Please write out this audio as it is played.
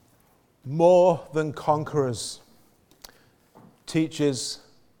More than conquerors teaches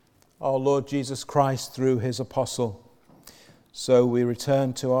our Lord Jesus Christ through his apostle. So we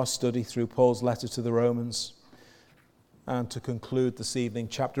return to our study through Paul's letter to the Romans and to conclude this evening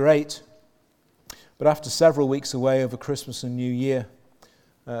chapter 8. But after several weeks away over Christmas and New Year,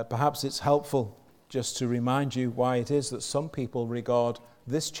 perhaps it's helpful just to remind you why it is that some people regard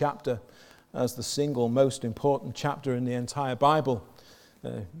this chapter as the single most important chapter in the entire Bible.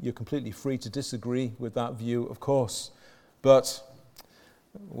 You're completely free to disagree with that view, of course. But,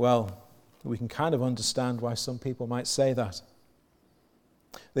 well, we can kind of understand why some people might say that.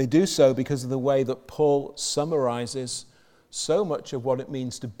 They do so because of the way that Paul summarizes so much of what it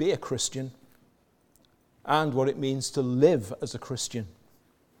means to be a Christian and what it means to live as a Christian.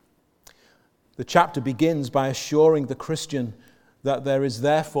 The chapter begins by assuring the Christian that there is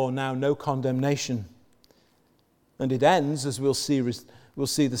therefore now no condemnation. And it ends, as we'll see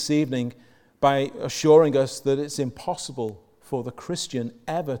this evening, by assuring us that it's impossible for the Christian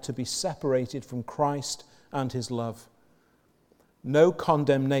ever to be separated from Christ and his love. No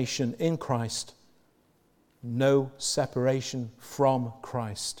condemnation in Christ, no separation from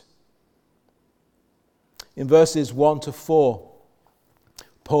Christ. In verses 1 to 4,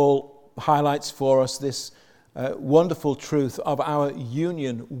 Paul highlights for us this wonderful truth of our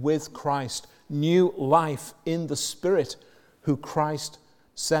union with Christ, new life in the Spirit who Christ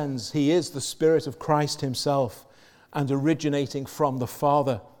sends. He is the Spirit of Christ himself and originating from the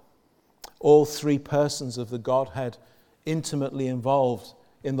Father. All three persons of the Godhead intimately involved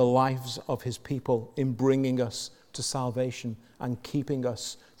in the lives of his people, in bringing us to salvation and keeping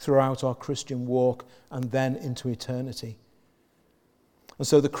us throughout our Christian walk and then into eternity. And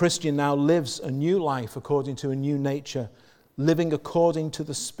so the Christian now lives a new life according to a new nature, living according to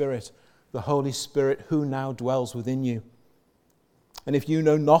the Spirit, the Holy Spirit who now dwells within you. And if you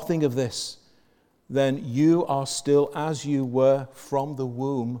know nothing of this, then you are still as you were from the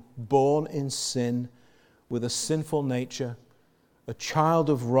womb, born in sin, with a sinful nature, a child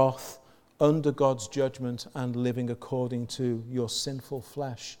of wrath, under God's judgment, and living according to your sinful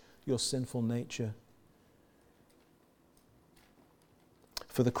flesh, your sinful nature.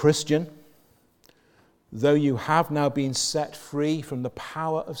 For the Christian, though you have now been set free from the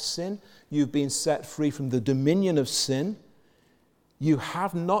power of sin, you've been set free from the dominion of sin, you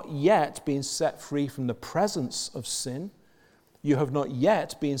have not yet been set free from the presence of sin. You have not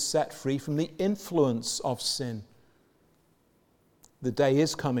yet been set free from the influence of sin. The day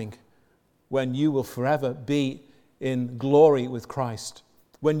is coming when you will forever be in glory with Christ,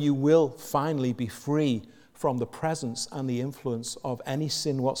 when you will finally be free from the presence and the influence of any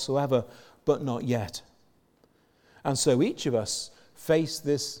sin whatsoever, but not yet. And so each of us face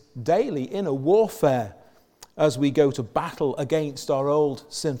this daily inner warfare as we go to battle against our old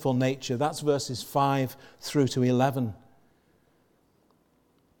sinful nature. That's verses 5 through to 11.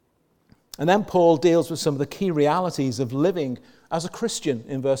 And then Paul deals with some of the key realities of living as a Christian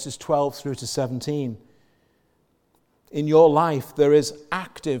in verses 12 through to 17. In your life, there is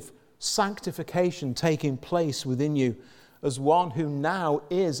active sanctification taking place within you as one who now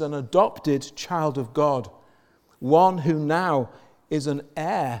is an adopted child of God, one who now is an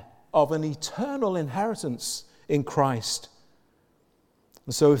heir of an eternal inheritance in Christ.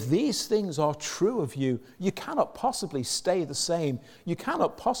 And so if these things are true of you, you cannot possibly stay the same. You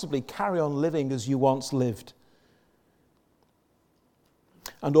cannot possibly carry on living as you once lived.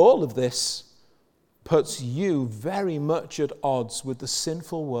 And all of this puts you very much at odds with the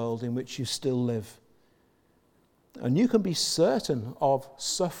sinful world in which you still live. And you can be certain of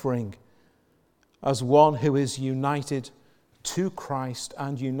suffering as one who is united to Christ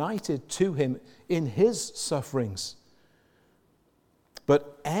and united to him in his sufferings.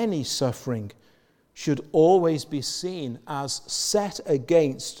 But any suffering should always be seen as set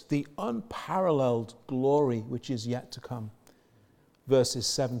against the unparalleled glory which is yet to come. Verses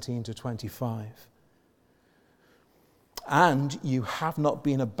 17 to 25. And you have not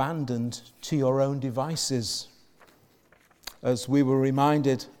been abandoned to your own devices. As we were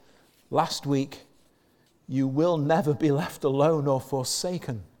reminded last week, you will never be left alone or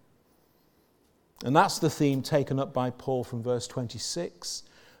forsaken. And that's the theme taken up by Paul from verse 26.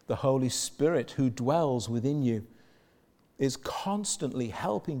 The Holy Spirit who dwells within you is constantly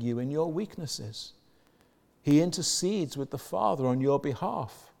helping you in your weaknesses. He intercedes with the Father on your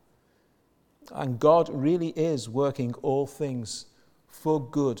behalf. And God really is working all things for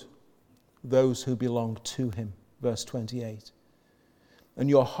good, those who belong to him. Verse 28. And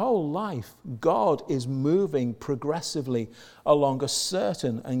your whole life, God is moving progressively along a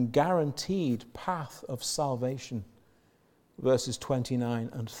certain and guaranteed path of salvation. verses 29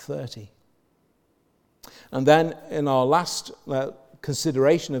 and 30. And then in our last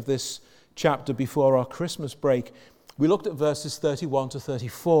consideration of this chapter before our Christmas break, we looked at verses 31 to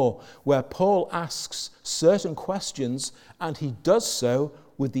 34, where Paul asks certain questions, and he does so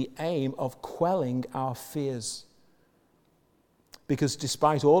with the aim of quelling our fears. Because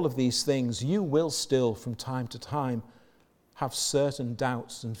despite all of these things, you will still, from time to time, have certain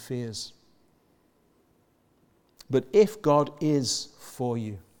doubts and fears. But if God is for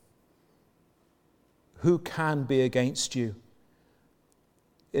you, who can be against you?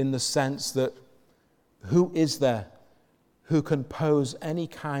 In the sense that who is there who can pose any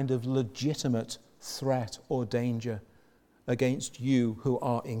kind of legitimate threat or danger against you who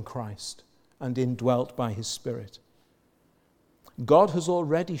are in Christ and indwelt by his Spirit? God has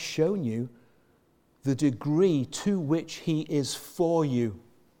already shown you the degree to which he is for you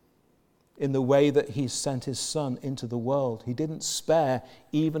in the way that he sent his Son into the world. He didn't spare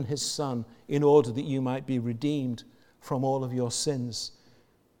even his Son in order that you might be redeemed from all of your sins.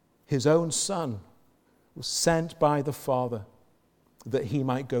 His own Son was sent by the Father that he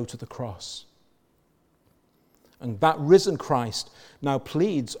might go to the cross. And that risen Christ now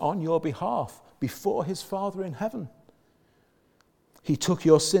pleads on your behalf before his Father in heaven. He took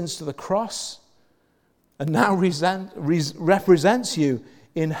your sins to the cross and now represents you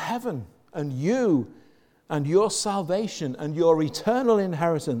in heaven. And you and your salvation and your eternal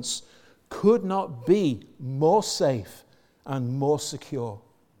inheritance could not be more safe and more secure.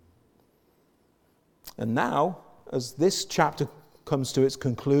 And now, as this chapter comes to its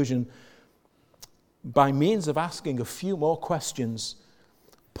conclusion, by means of asking a few more questions,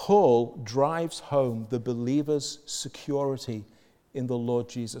 Paul drives home the believer's security in the Lord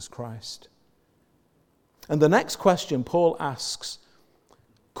Jesus Christ. And the next question Paul asks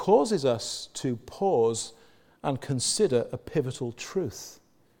causes us to pause and consider a pivotal truth.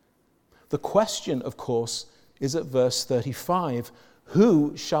 The question, of course, is at verse 35.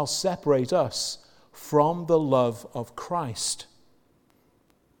 Who shall separate us from the love of Christ?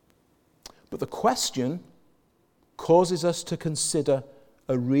 But the question causes us to consider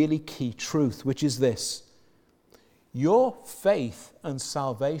a really key truth, which is this: your faith and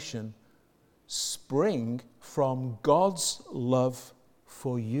salvation spring from God's love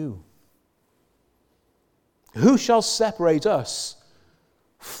for you. Who shall separate us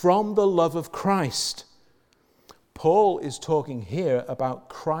from the love of Christ? Paul is talking here about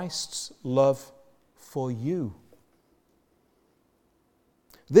Christ's love for you.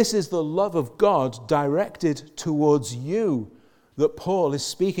 This is the love of God directed towards you that Paul is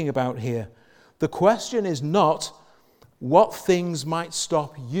speaking about here. The question is not what things might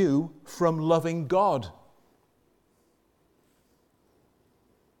stop you from loving God.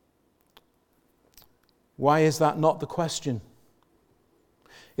 Why is that not the question?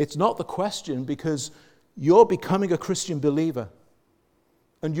 It's not the question because you're becoming a Christian believer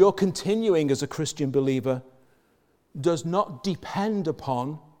and you're continuing as a Christian believer does not depend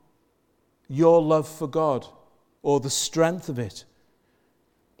upon your love for God or the strength of it.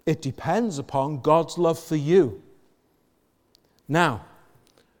 It depends upon God's love for you. Now,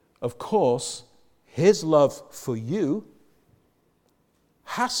 of course, his love for you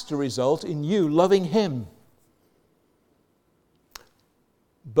has to result in you loving him.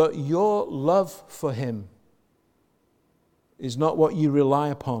 But your love for him is not what you rely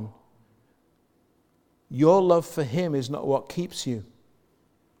upon. Your love for him is not what keeps you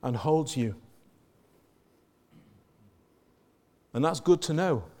and holds you. And that's good to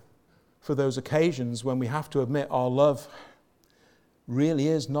know for those occasions when we have to admit our love really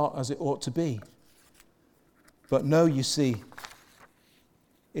is not as it ought to be. But no, you see,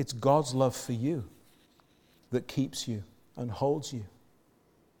 it's God's love for you that keeps you and holds you.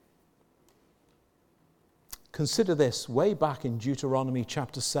 Consider this, way back in Deuteronomy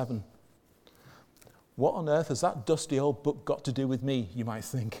chapter 7. What on earth has that dusty old book got to do with me, you might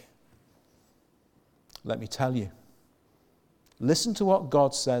think? Let me tell you. Listen to what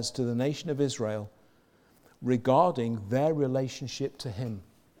God says to the nation of Israel regarding their relationship to him.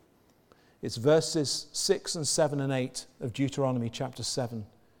 It's verses 6 and 7 and 8 of Deuteronomy chapter 7.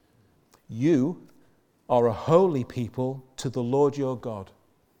 You are a holy people to the Lord your God.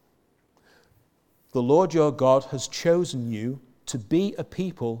 The Lord your God has chosen you to be a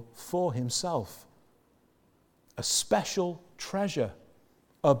people for himself, a special treasure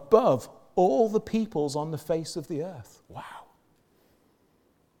above all the peoples on the face of the earth. Wow.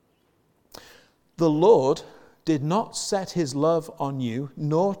 The Lord did not set his love on you,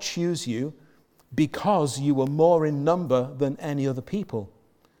 nor choose you, because you were more in number than any other people.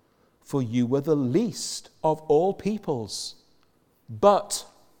 For you were the least of all peoples, But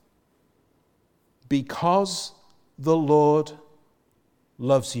because the Lord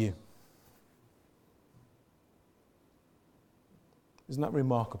loves you. Isn't that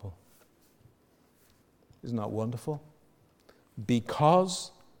remarkable? Isn't that wonderful?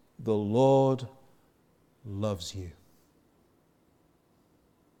 Because the Lord loves you.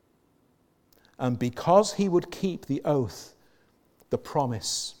 And because he would keep the oath, the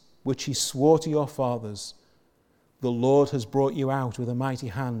promise, which he swore to your fathers, the Lord has brought you out with a mighty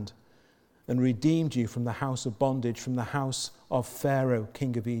hand and redeemed you from the house of bondage, from the house of Pharaoh,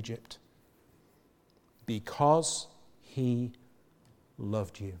 king of Egypt. Because he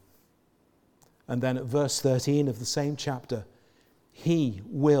loved you. And then at verse 13 of the same chapter, he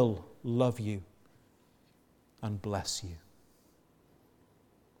will love you and bless you.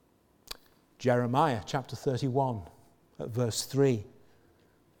 Jeremiah chapter 31 at verse 3.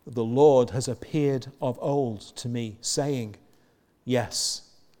 The Lord has appeared of old to me, saying, yes,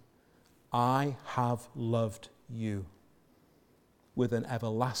 I have loved you with an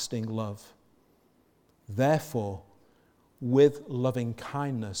everlasting love. Therefore, with loving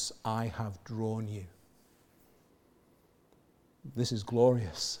kindness I have drawn you. This is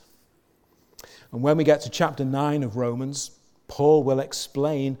glorious. And when we get to chapter 9 of Romans, Paul will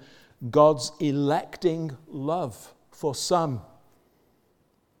explain God's electing love for some,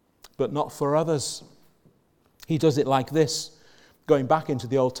 but not for others. He does it like this, going back into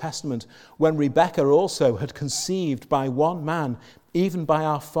the Old Testament, when Rebekah also had conceived by one man, even by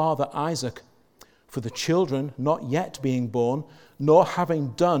our father Isaac, for the children not yet being born, nor having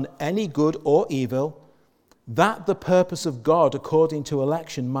done any good or evil, that the purpose of God according to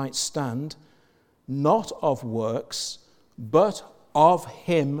election might stand, not of works, but of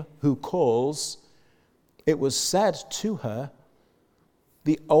him who calls, it was said to her,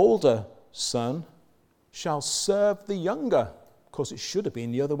 the older son shall serve the younger. Of course, it should have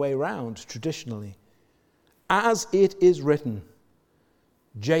been the other way around, traditionally. As it is written,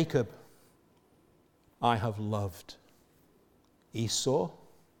 Jacob I have loved, Esau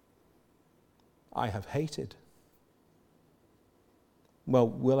I have hated. Well,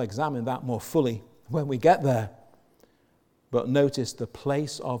 we'll examine that more fully when we get there. But notice the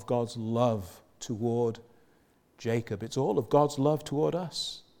place of God's love toward Jacob. It's all of God's love toward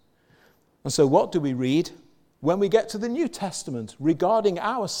us. And so what do we read when we get to the New Testament regarding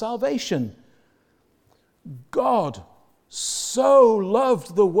our salvation? God so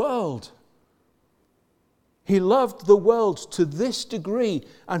loved the world. He loved the world to this degree,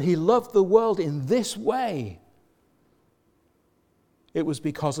 and he loved the world in this way. It was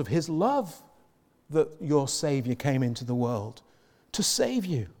because of his love that your Savior came into the world to save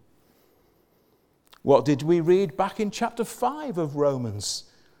you. What did we read back in chapter 5 of Romans?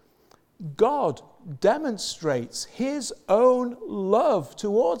 God demonstrates his own love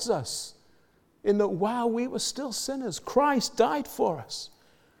towards us in that while we were still sinners, Christ died for us.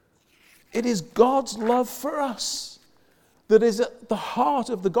 It is God's love for us that is at the heart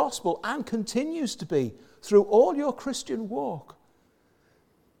of the gospel and continues to be through all your Christian walk.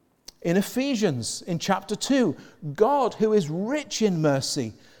 In Ephesians, in chapter 2, God, who is rich in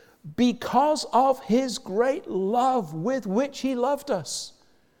mercy, because of his great love with which he loved us,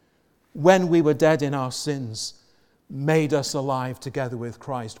 when we were dead in our sins, made us alive together with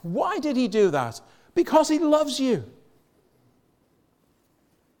Christ. Why did he do that? Because he loves you.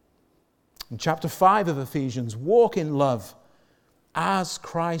 In chapter 5 of Ephesians, walk in love as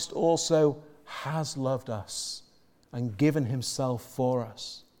Christ also has loved us and given himself for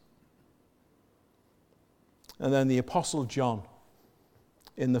us. And then the Apostle John,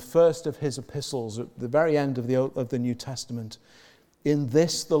 in the first of his epistles, at the very end of the New Testament, in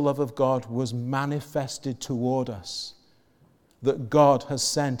this the love of God was manifested toward us, that God has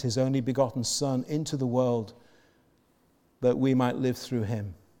sent his only begotten Son into the world that we might live through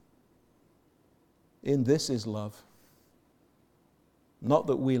him. In this is love. Not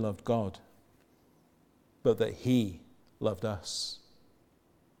that we loved God, but that he loved us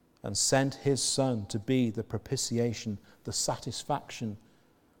and sent his Son to be the propitiation, the satisfaction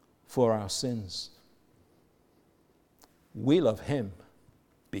for our sins. We love him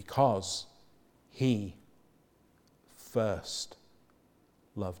because he first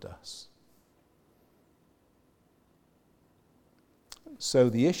loved us. So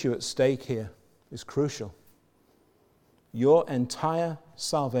the issue at stake here is crucial. Your entire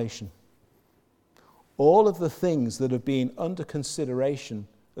salvation, all of the things that have been under consideration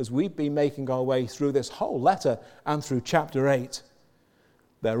as we've been making our way through this whole letter and through chapter 8,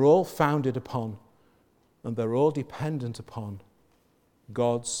 they're all founded upon and they're all dependent upon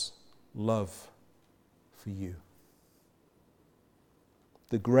God's love for you.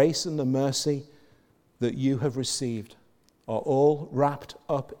 the grace and the mercy that you have received are all wrapped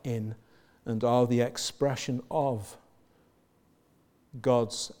up in and are the expression of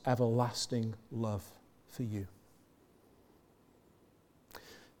God's everlasting love for you.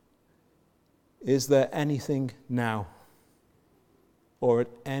 Is there anything now or at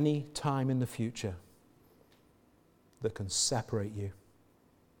any time in the future that can separate you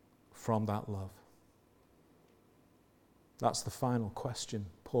from that love? That's the final question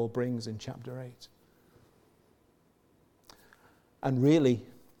Paul brings in chapter 8. And really,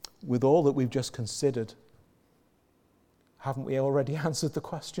 with all that we've just considered, haven't we already answered the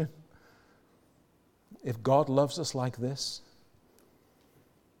question? If God loves us like this,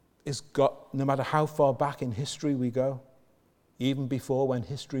 is God, no matter how far back in history we go, even before when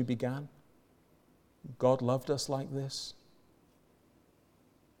history began, God loved us like this?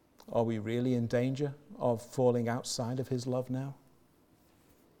 Are we really in danger of falling outside of his love now?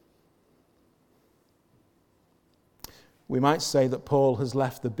 We might say that Paul has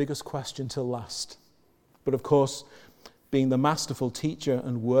left the biggest question till last. But of course, being the masterful teacher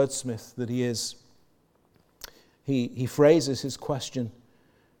and wordsmith that he is, he phrases his question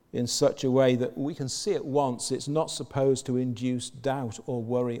in such a way that we can see at once it's not supposed to induce doubt or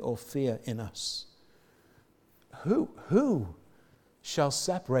worry or fear in us. Who shall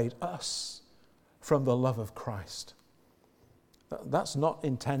separate us from the love of Christ? That's not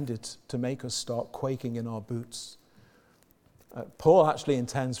intended to make us start quaking in our boots. Paul actually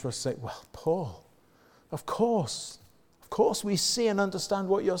intends for us to say, well, Paul, of course we see and understand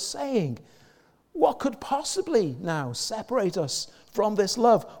what you're saying. What could possibly now separate us from this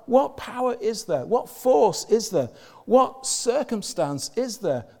love? What power is there? What force is there? What circumstance is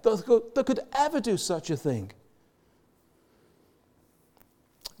there that could ever do such a thing?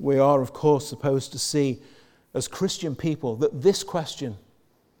 We are, of course, supposed to see as Christian people that this question,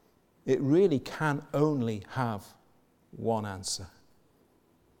 it really can only have one answer.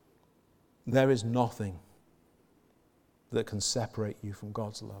 There is nothing that can separate you from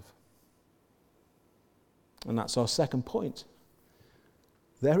God's love. And that's our second point.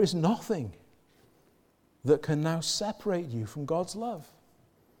 There is nothing that can now separate you from God's love.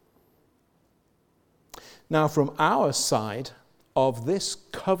 Now, from our side of this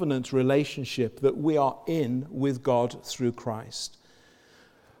covenant relationship that we are in with God through Christ,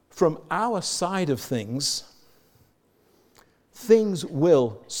 from our side of things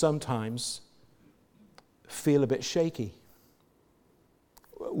will sometimes feel a bit shaky.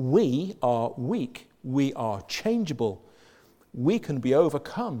 We are weak. We are changeable. We can be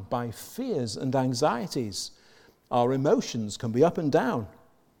overcome by fears and anxieties. Our emotions can be up and down.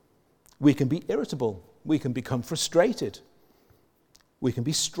 We can be irritable. We can become frustrated. We can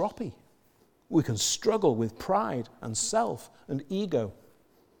be stroppy. We can struggle with pride and self and ego.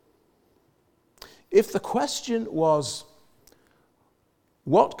 If the question was,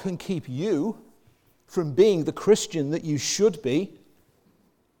 what can keep you from being the Christian that you should be?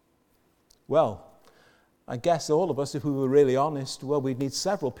 Well, I guess all of us, if we were really honest, we'd need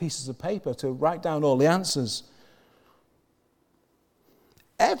several pieces of paper to write down all the answers.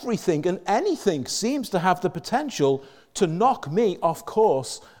 Everything and anything seems to have the potential to knock me off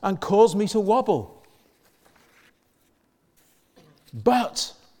course and cause me to wobble.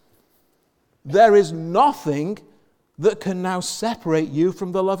 But there is nothing that can now separate you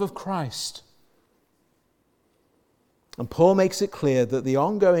from the love of Christ. And Paul makes it clear that the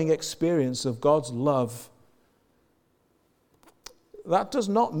ongoing experience of God's love, that does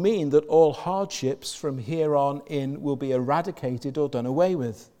not mean that all hardships from here on in will be eradicated or done away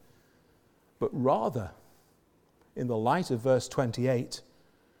with. But rather, in the light of verse 28,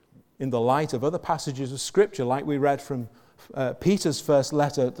 in the light of other passages of Scripture, like we read from Peter's first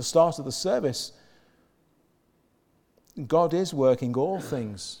letter at the start of the service, God is working all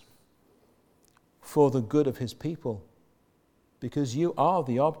things for the good of his people, because you are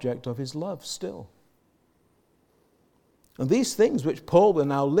the object of his love still. And these things which Paul will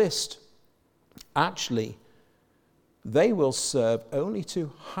now list, actually, they will serve only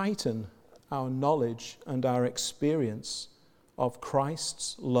to heighten our knowledge and our experience of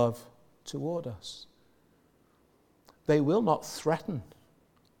Christ's love toward us. They will not threaten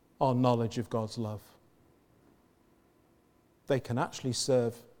our knowledge of God's love. They can actually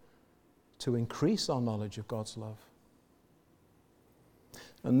serve to increase our knowledge of God's love.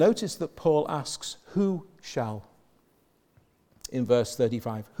 And notice that Paul asks, who shall? In verse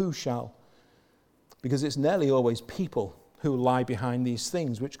 35, who shall? Because it's nearly always people who lie behind these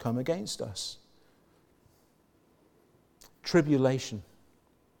things which come against us. Tribulation.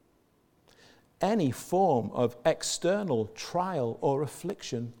 any form of external trial or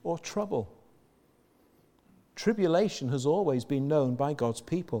affliction or trouble. Tribulation has always been known by God's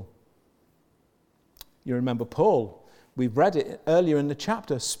people. You remember Paul, we've read it earlier in the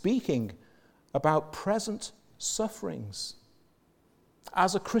chapter, speaking about present sufferings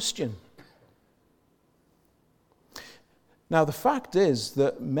as a Christian. Now, the fact is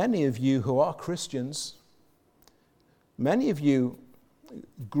that many of you who are Christians, many of you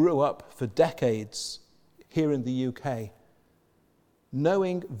grew up for decades here in the UK,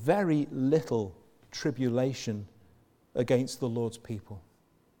 knowing very little tribulation against the Lord's people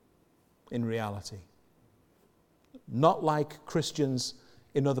in reality. Not like Christians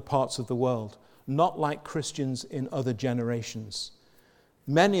in other parts of the world, not like Christians in other generations.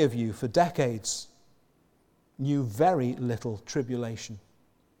 Many of you for decades knew very little tribulation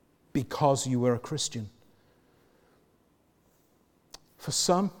because you were a Christian. For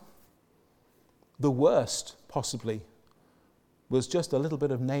some, the worst, possibly, was just a little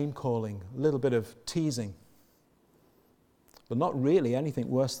bit of name-calling, a little bit of teasing. But not really anything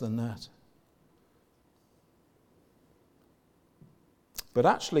worse than that. But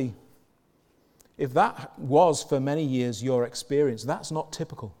actually, if that was for many years your experience, that's not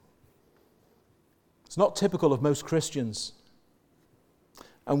typical. It's not typical of most Christians.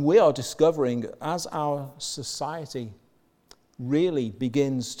 And we are discovering, as our society really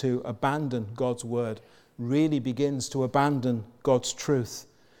begins to abandon God's word, really begins to abandon God's truth,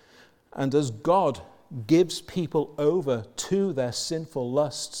 and as God gives people over to their sinful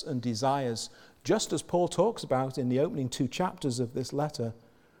lusts and desires, just as Paul talks about in the opening 2 chapters of this letter,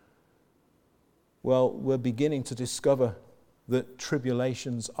 well, we're beginning to discover that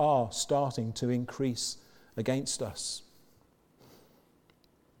tribulations are starting to increase against us.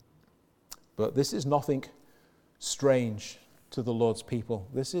 But this is nothing strange to the Lord's people.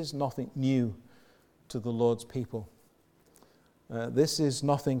 This is nothing new to the Lord's people. This is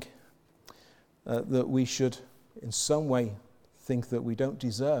nothing that we should in some way think that we don't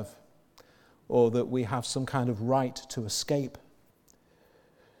deserve, or that we have some kind of right to escape.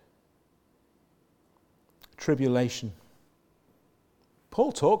 Tribulation.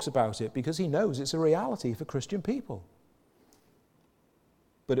 Paul talks about it because he knows it's a reality for Christian people.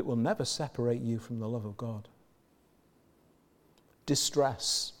 But it will never separate you from the love of God.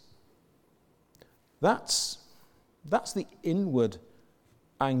 Distress. That's the inward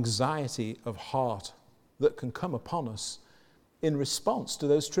anxiety of heart that can come upon us in response to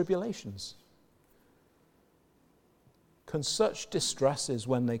those tribulations. Can such distresses,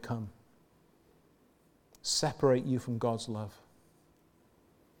 when they come, separate you from God's love?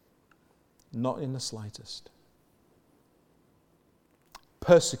 Not in the slightest.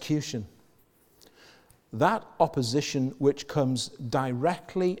 Persecution. That opposition which comes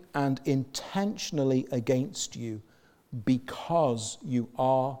directly and intentionally against you because you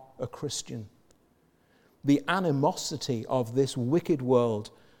are a Christian. The animosity of this wicked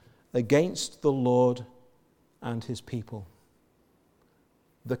world against the Lord and his people.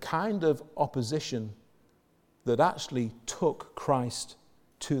 The kind of opposition that actually took Christ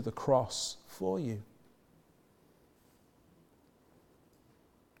to the cross for you.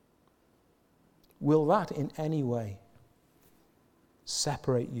 Will that in any way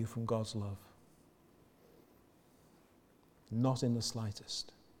separate you from God's love? Not in the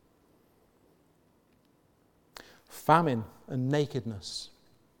slightest. Famine and nakedness.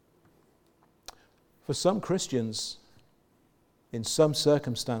 For some Christians, in some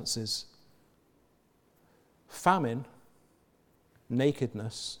circumstances, famine,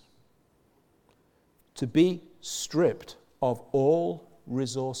 nakedness, to be stripped of all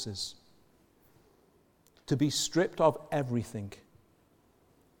resources, to be stripped of everything,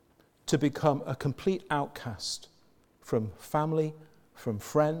 to become a complete outcast from family, from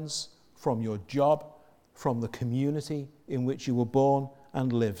friends, from your job, from the community in which you were born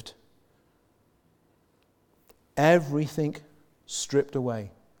and lived. Everything stripped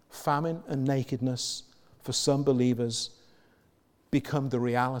away. Famine and nakedness, for some believers, become the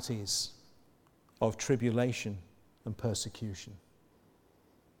realities of tribulation and persecution.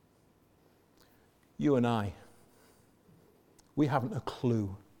 You and I, we haven't a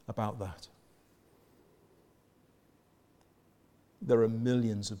clue about that. There are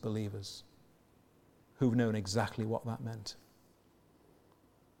millions of believers who've known exactly what that meant.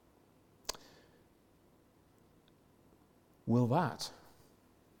 Will that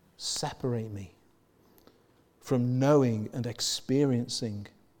separate me from knowing and experiencing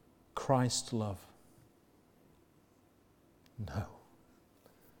Christ's love? No,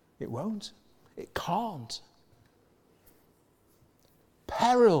 it won't. It can't.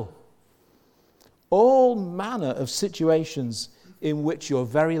 Peril. all manner of situations in which your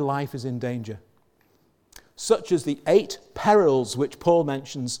very life is in danger, such as the 8 perils which Paul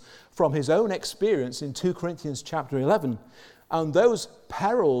mentions from his own experience in 2 Corinthians chapter 11. And those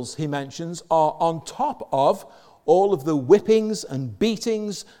perils he mentions are on top of all of the whippings and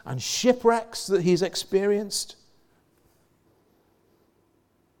beatings and shipwrecks that he's experienced.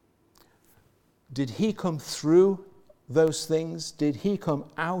 Did he come through those things? Did he come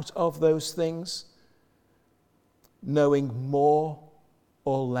out of those things knowing more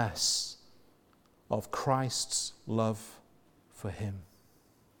or less of Christ's love for him?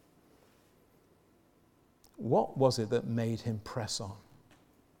 What was it that made him press on?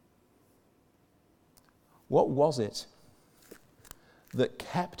 What was it that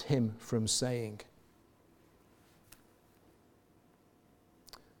kept him from saying,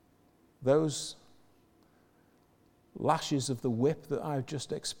 those lashes of the whip that I've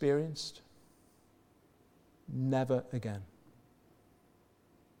just experienced, never again.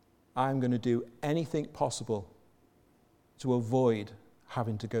 I'm going to do anything possible to avoid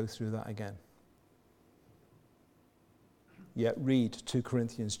having to go through that again. Yet read 2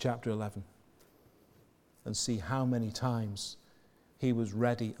 Corinthians chapter 11 and see how many times he was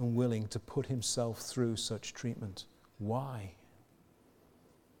ready and willing to put himself through such treatment. Why?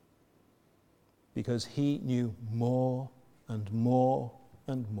 Because he knew more and more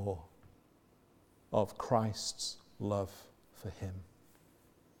and more of Christ's love for him.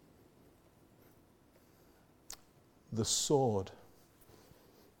 The sword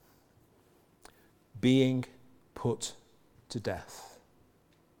being put to death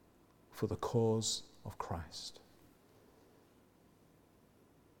for the cause of Christ.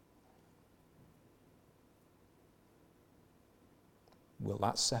 Will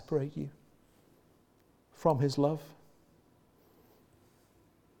that separate you from his love?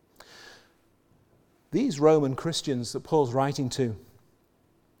 These Roman Christians that Paul's writing to,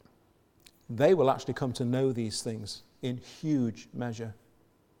 they will actually come to know these things in huge measure.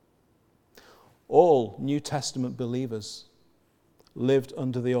 All New Testament believers lived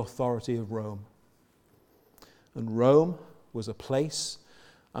under the authority of Rome. And Rome was a place,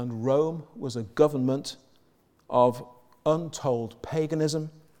 and Rome was a government of untold paganism,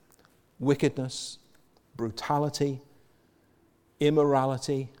 wickedness, brutality,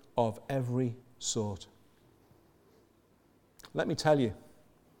 immorality of every sort. Let me tell you,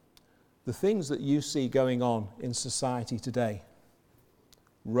 the things that you see going on in society today,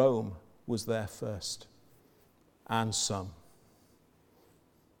 Rome was there first, and some.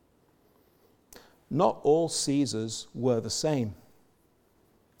 Not all Caesars were the same,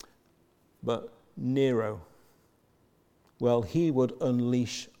 but Nero, well, he would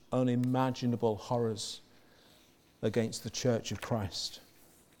unleash unimaginable horrors against the Church of Christ.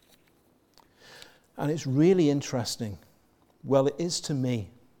 And it's really interesting. Well, it is to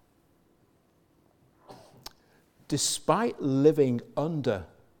me. Despite living under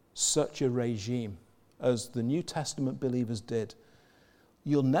such a regime as the New Testament believers did,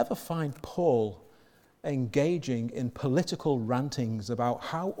 you'll never find Paul engaging in political rantings about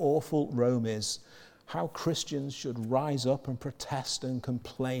how awful Rome is, how Christians should rise up and protest and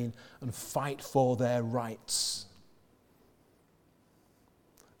complain and fight for their rights.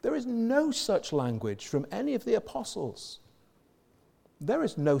 There is no such language from any of the apostles. There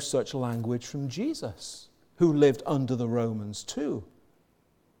is no such language from Jesus, who lived under the Romans too.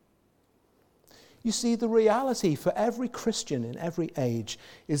 You see, the reality for every Christian in every age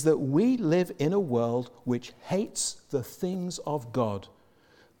is that we live in a world which hates the things of God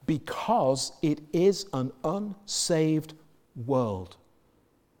because it is an unsaved world.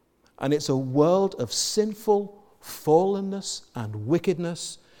 And it's a world of sinful fallenness and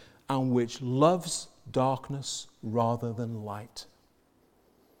wickedness, and which loves darkness rather than light.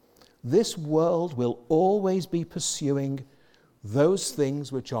 This world will always be pursuing those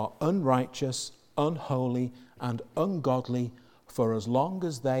things which are unrighteous, unholy, and ungodly for as long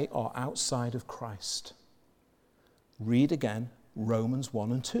as they are outside of Christ. Read again Romans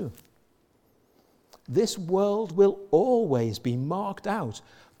 1 and 2. This world will always be marked out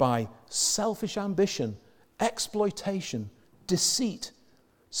by selfish ambition, exploitation, deceit,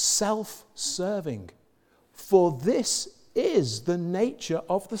 self-serving. For this is the nature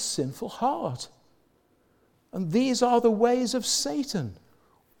of the sinful heart. And these are the ways of Satan.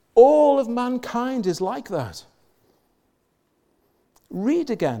 All of mankind is like that. Read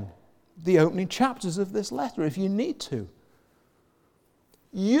again the opening chapters of this letter if you need to.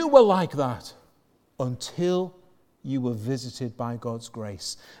 You were like that until you were visited by God's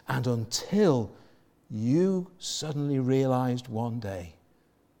grace, and until you suddenly realized one day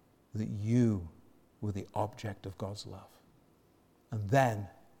that you were the object of God's love. And then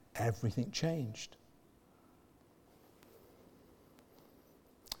everything changed.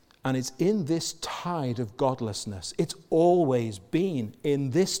 And it's in this tide of godlessness, it's always been in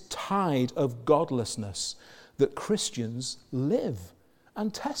this tide of godlessness that Christians live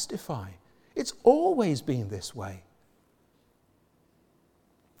and testify. It's always been this way.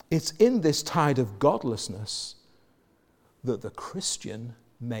 It's in this tide of godlessness that the Christian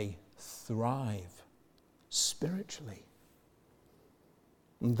may thrive spiritually.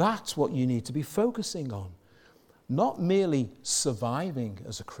 And that's what you need to be focusing on. Not merely surviving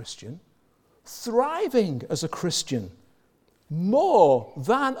as a Christian, thriving as a Christian, more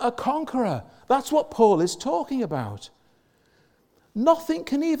than a conqueror. That's what Paul is talking about. Nothing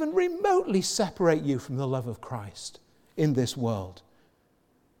can even remotely separate you from the love of Christ in this world.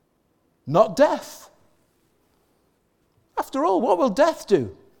 Not death. After all, what will death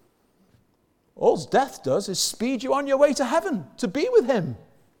do? All death does is speed you on your way to heaven, to be with him.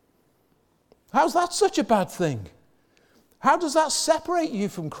 How's that such a bad thing? How does that separate you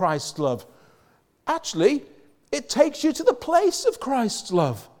from Christ's love? Actually, it takes you to the place of Christ's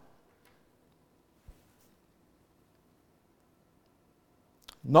love.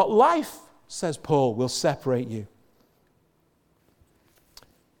 Not life, says Paul, will separate you.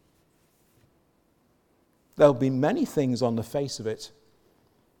 There'll be many things on the face of it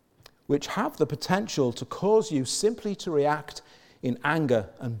which have the potential to cause you simply to react in anger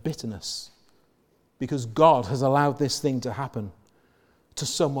and bitterness, because God has allowed this thing to happen to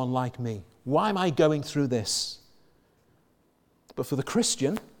someone like me. Why am I going through this? But for the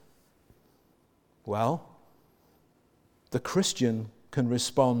Christian, well, the Christian can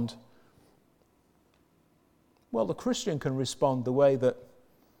respond. Well, the Christian can respond the way that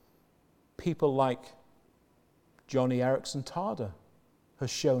people like Johnny Erickson Tada has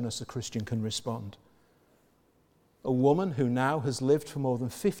shown us a Christian can respond. A woman who now has lived for more than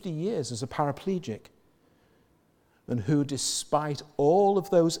 50 years as a paraplegic, and who, despite all of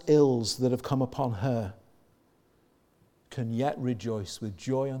those ills that have come upon her, can yet rejoice with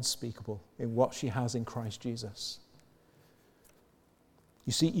joy unspeakable in what she has in Christ Jesus.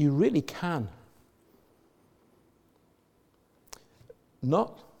 You see, you really can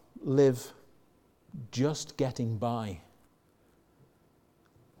not live just getting by,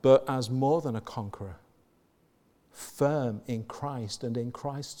 but as more than a conqueror, firm in Christ and in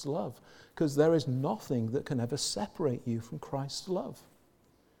Christ's love, because there is nothing that can ever separate you from Christ's love.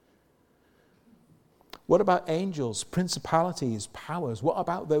 What about angels, principalities, powers? What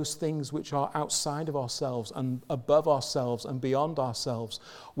about those things which are outside of ourselves and above ourselves and beyond ourselves?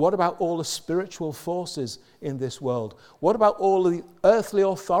 What about all the spiritual forces in this world? What about all the earthly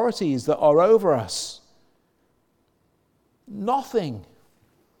authorities that are over us? Nothing.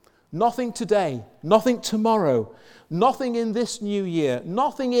 Nothing today, nothing tomorrow, nothing in this new year,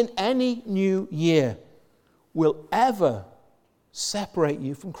 nothing in any new year will ever separate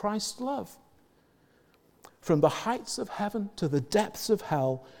you from Christ's love. From the heights of heaven to the depths of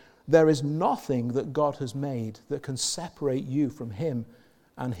hell, there is nothing that God has made that can separate you from him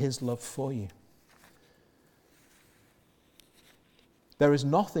and his love for you. There is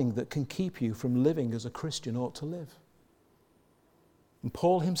nothing that can keep you from living as a Christian ought to live. And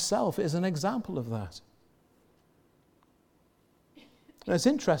Paul himself is an example of that. And it's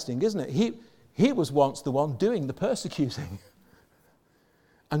interesting, isn't it? He was once the one doing the persecuting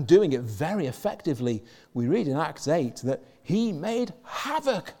and doing it very effectively. We read in Acts 8 that he made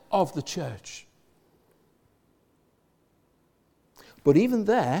havoc of the church. But even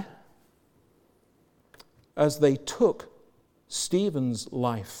there, as they took Stephen's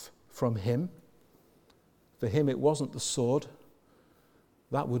life from him, for him it wasn't the sword.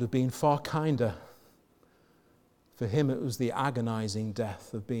 That would have been far kinder. For him it was the agonizing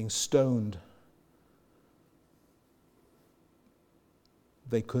death of being stoned.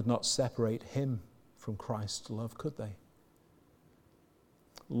 They could not separate him from Christ's love, could they?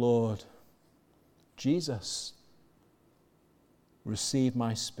 Lord, Jesus, receive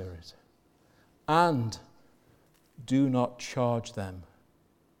my spirit, and do not charge them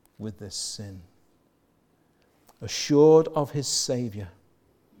with this sin. Assured of his Saviour,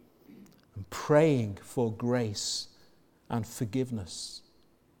 and praying for grace and forgiveness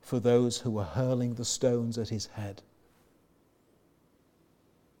for those who were hurling the stones at his head.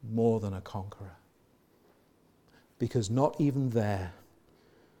 More than a conqueror. Because not even there,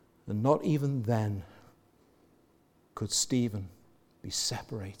 and not even then, could Stephen be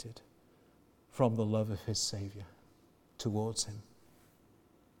separated from the love of his Saviour towards him.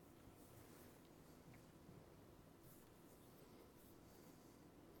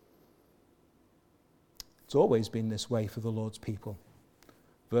 It's always been this way for the Lord's people.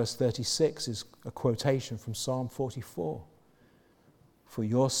 Verse 36 is a quotation from Psalm 44. For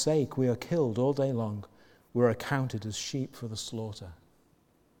your sake we are killed all day long. We are accounted as sheep for the slaughter.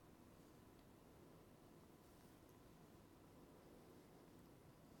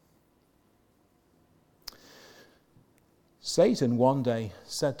 Satan one day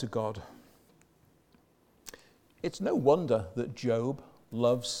said to God, "It's no wonder that Job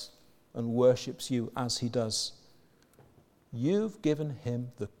loves and worships you as he does. You've given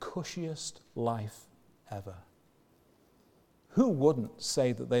him the cushiest life ever." Who wouldn't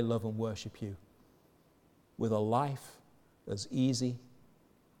say that they love and worship you with a life as easy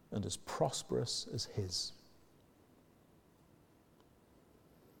and as prosperous as his?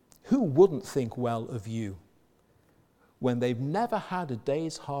 Who wouldn't think well of you when they've never had a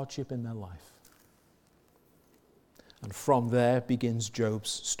day's hardship in their life? And from there begins Job's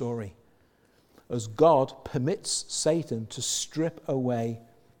story, as God permits Satan to strip away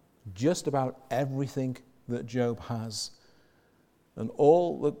just about everything that Job has. And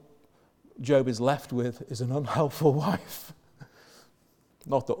all that Job is left with is an unhelpful wife.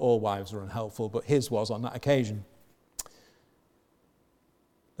 Not that all wives are unhelpful, but his was on that occasion.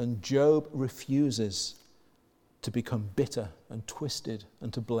 And Job refuses to become bitter and twisted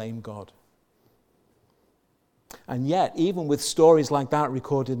and to blame God. And yet, even with stories like that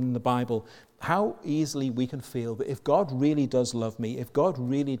recorded in the Bible, how easily we can feel that if God really does love me, if God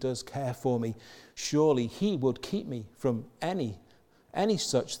really does care for me, surely he would keep me from any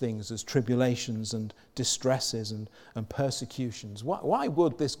such things as tribulations and distresses and persecutions. Why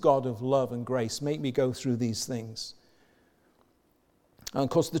would this God of love and grace make me go through these things? And of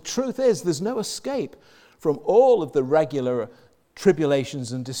course, the truth is there's no escape from all of the regular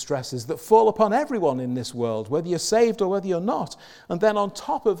tribulations and distresses that fall upon everyone in this world, whether you're saved or whether you're not. And then on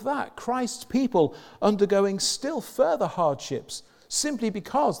top of that, Christ's people undergoing still further hardships simply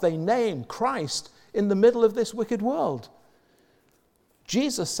because they name Christ in the middle of this wicked world.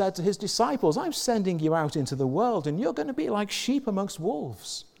 Jesus said to his disciples, "I'm sending you out into the world and you're going to be like sheep amongst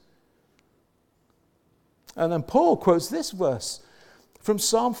wolves." And then Paul quotes this verse from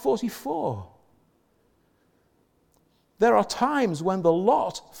Psalm 44. There are times when the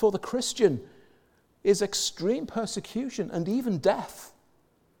lot for the Christian is extreme persecution and even death.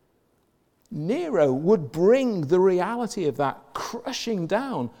 Nero would bring the reality of that crushing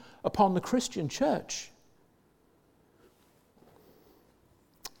down upon the Christian church.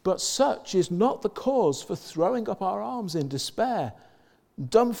 But such is not the cause for throwing up our arms in despair,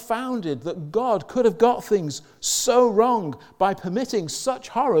 dumbfounded that God could have got things so wrong by permitting such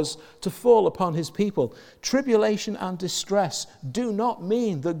horrors to fall upon his people. Tribulation and distress do not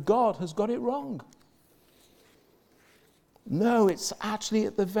mean that God has got it wrong. No, it's actually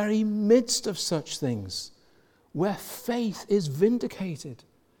at the very midst of such things where faith is vindicated.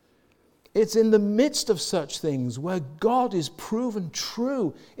 It's in the midst of such things where God is proven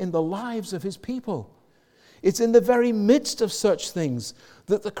true in the lives of his people. It's in the very midst of such things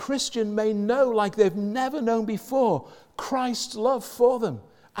that the Christian may know, like they've never known before, Christ's love for them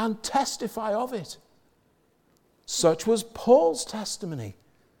and testify of it. Such was Paul's testimony.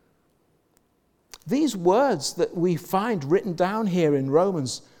 These words that we find written down here in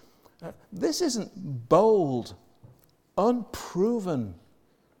Romans, this isn't bold, unproven,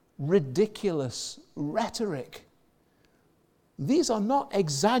 ridiculous rhetoric. These are not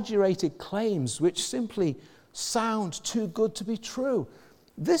exaggerated claims which simply sound too good to be true.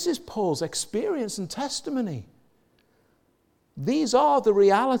 This is Paul's experience and testimony. These are the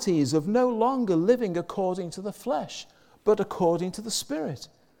realities of no longer living according to the flesh, but according to the Spirit.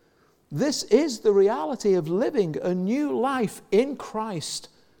 This is the reality of living a new life in Christ,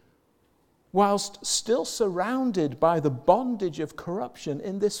 whilst still surrounded by the bondage of corruption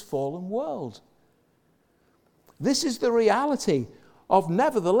in this fallen world. This is the reality of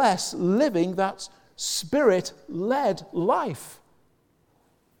nevertheless living that Spirit-led life.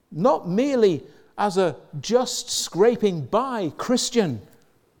 Not merely as a just scraping by Christian,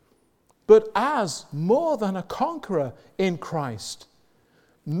 but as more than a conqueror in Christ,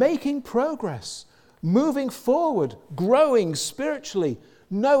 making progress, moving forward, growing spiritually,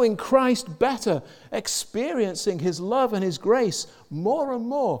 knowing Christ better, experiencing his love and his grace more and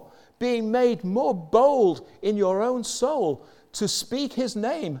more, being made more bold in your own soul to speak his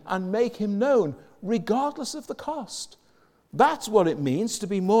name and make him known, regardless of the cost. That's what it means to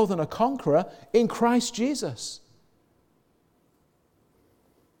be more than a conqueror in Christ Jesus.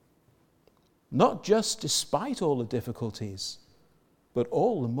 Not just despite all the difficulties, but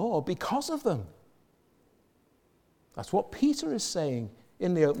all the more because of them. That's what Peter is saying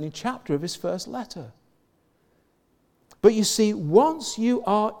in the opening chapter of his first letter. But you see, once you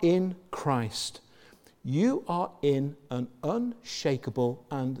are in Christ, you are in an unshakable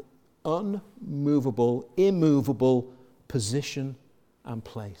and unmovable, immovable position and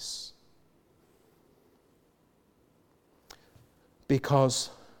place. Because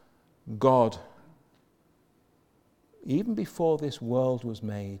God, even before this world was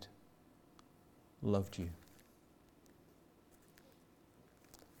made, loved you.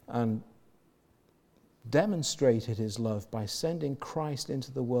 And demonstrated his love by sending Christ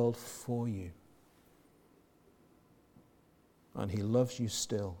into the world for you. And he loves you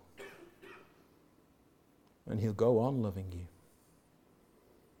still. And he'll go on loving you.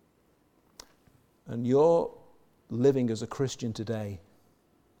 And your living as a Christian today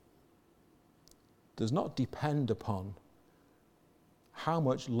does not depend upon how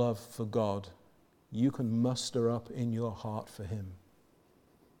much love for God you can muster up in your heart for him.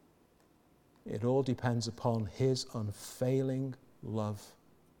 It all depends upon his unfailing love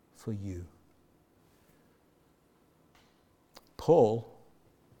for you. Paul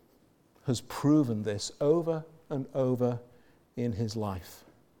has proven this over and over in his life.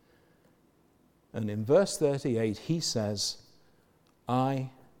 And in verse 38, he says, I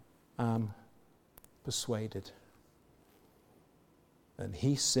am persuaded. And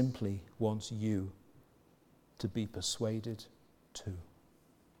he simply wants you to be persuaded too.